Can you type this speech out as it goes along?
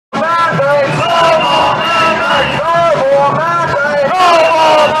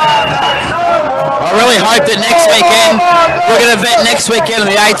hope that next weekend, we're going to event next weekend on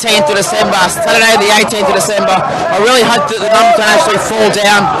the 18th of December, Saturday the 18th of December. I really hope that the numbers don't actually fall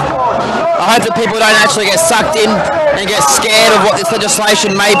down. I hope that people don't actually get sucked in and get scared of what this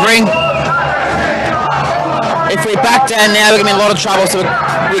legislation may bring. If we back down now, we're going to be in a lot of trouble, so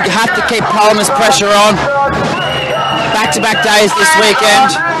we have to keep Parliament's pressure on. Back-to-back days this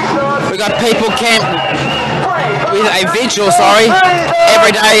weekend. We've got people camp with a vigil,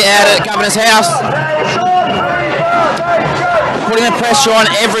 every day out at the Governor's house. Putting the pressure on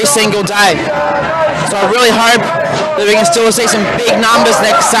every single day. So I really hope that we can still see some big numbers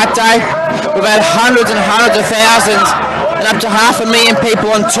next Saturday. We've had hundreds and hundreds of thousands and up to 500,000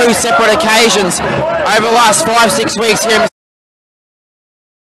 people on 2 separate occasions over the last 5-6 weeks here in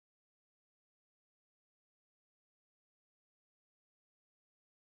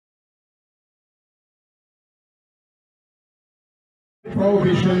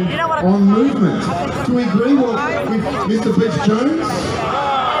prohibition on movement. Do we agree with Mr. Beach Jones?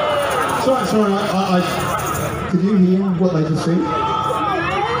 Sorry, did you hear what they just said?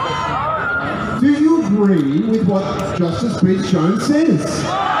 Do you agree with what Justice Beach Jones says?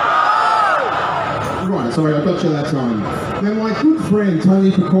 Right, sorry, I got you that time. Now my good friend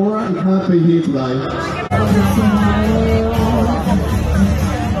Tony Pecora, he can't be here today.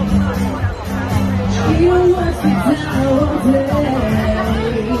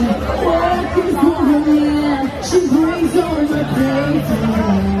 She brings all my pain to me.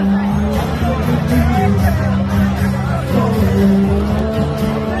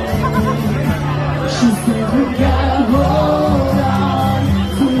 She said we gotta hold on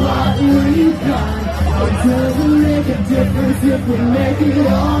to what we've got. It doesn't make a difference if we make it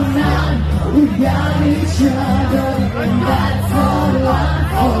or not. We got each other, and that's all I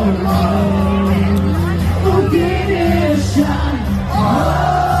hold. We'll give it a shot.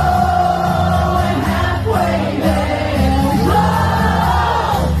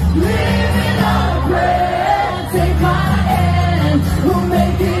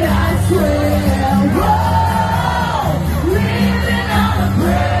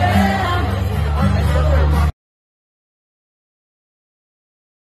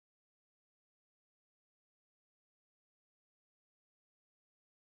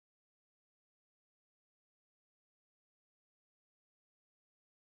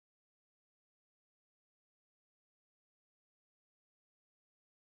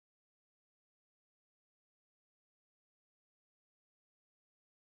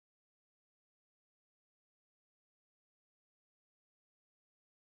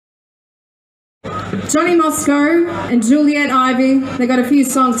 Johny Moscow and Juliette Ivy, they got a few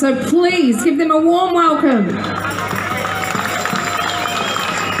songs, so please give them a warm welcome.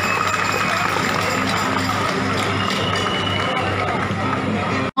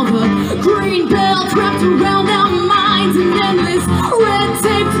 Green belt wrapped around our minds and endless red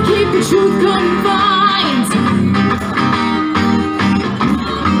tape to keep the truth confined.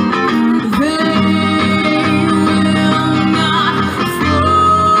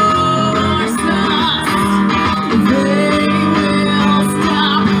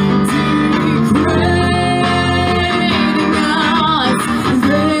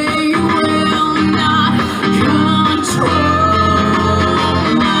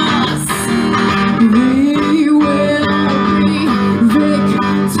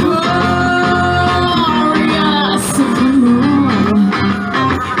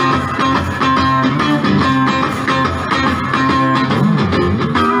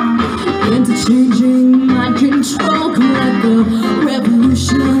 Changing mind control, could let the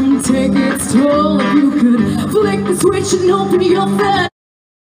revolution take its toll. If you could flick the switch and open your face.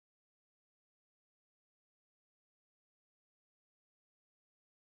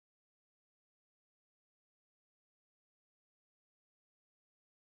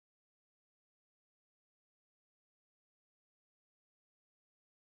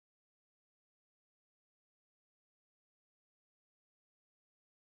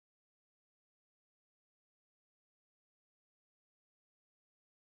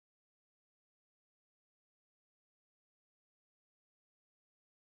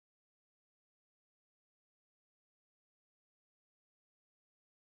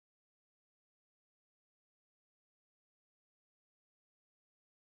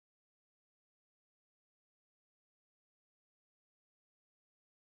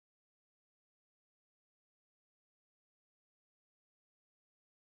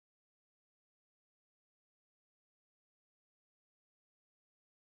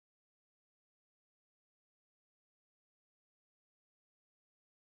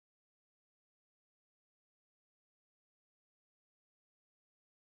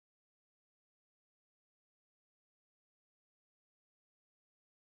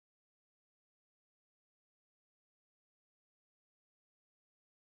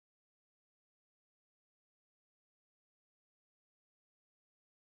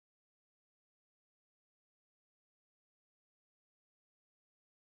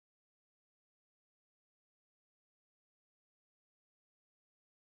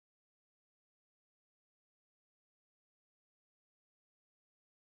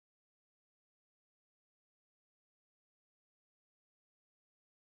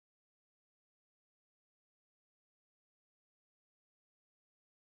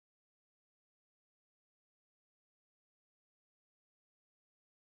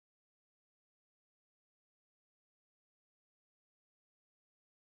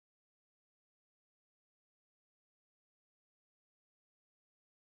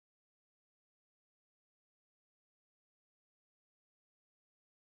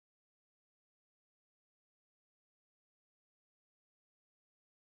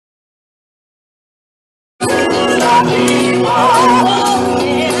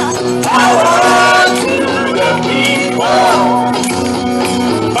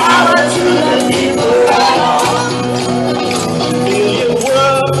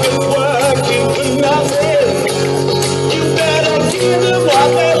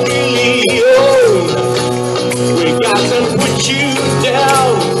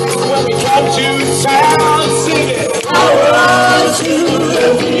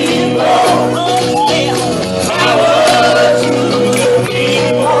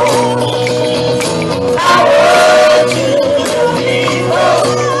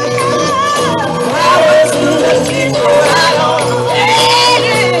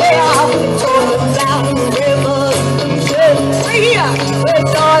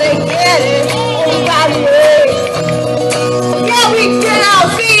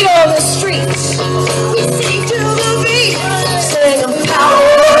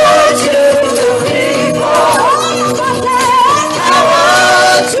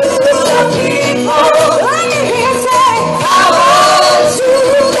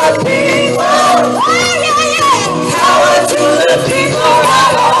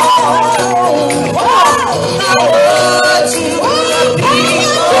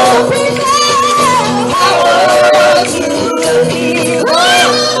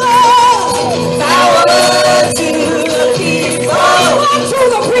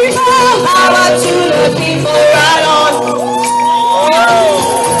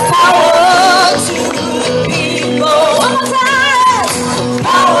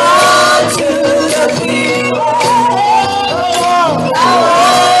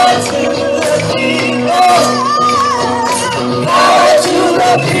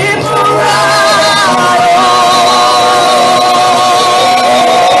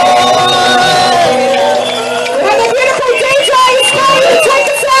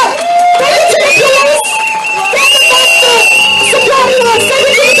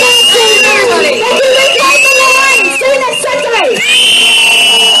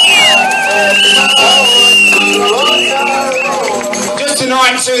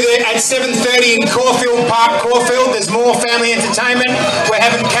 At 7:30 in Caulfield Park, Caulfield, there's more family entertainment. We're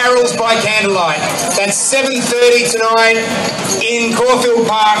having carols by candlelight. That's 7:30 tonight in Caulfield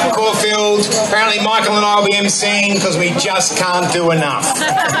Park, Caulfield. Apparently Michael and I will be emceeing because we just can't do enough.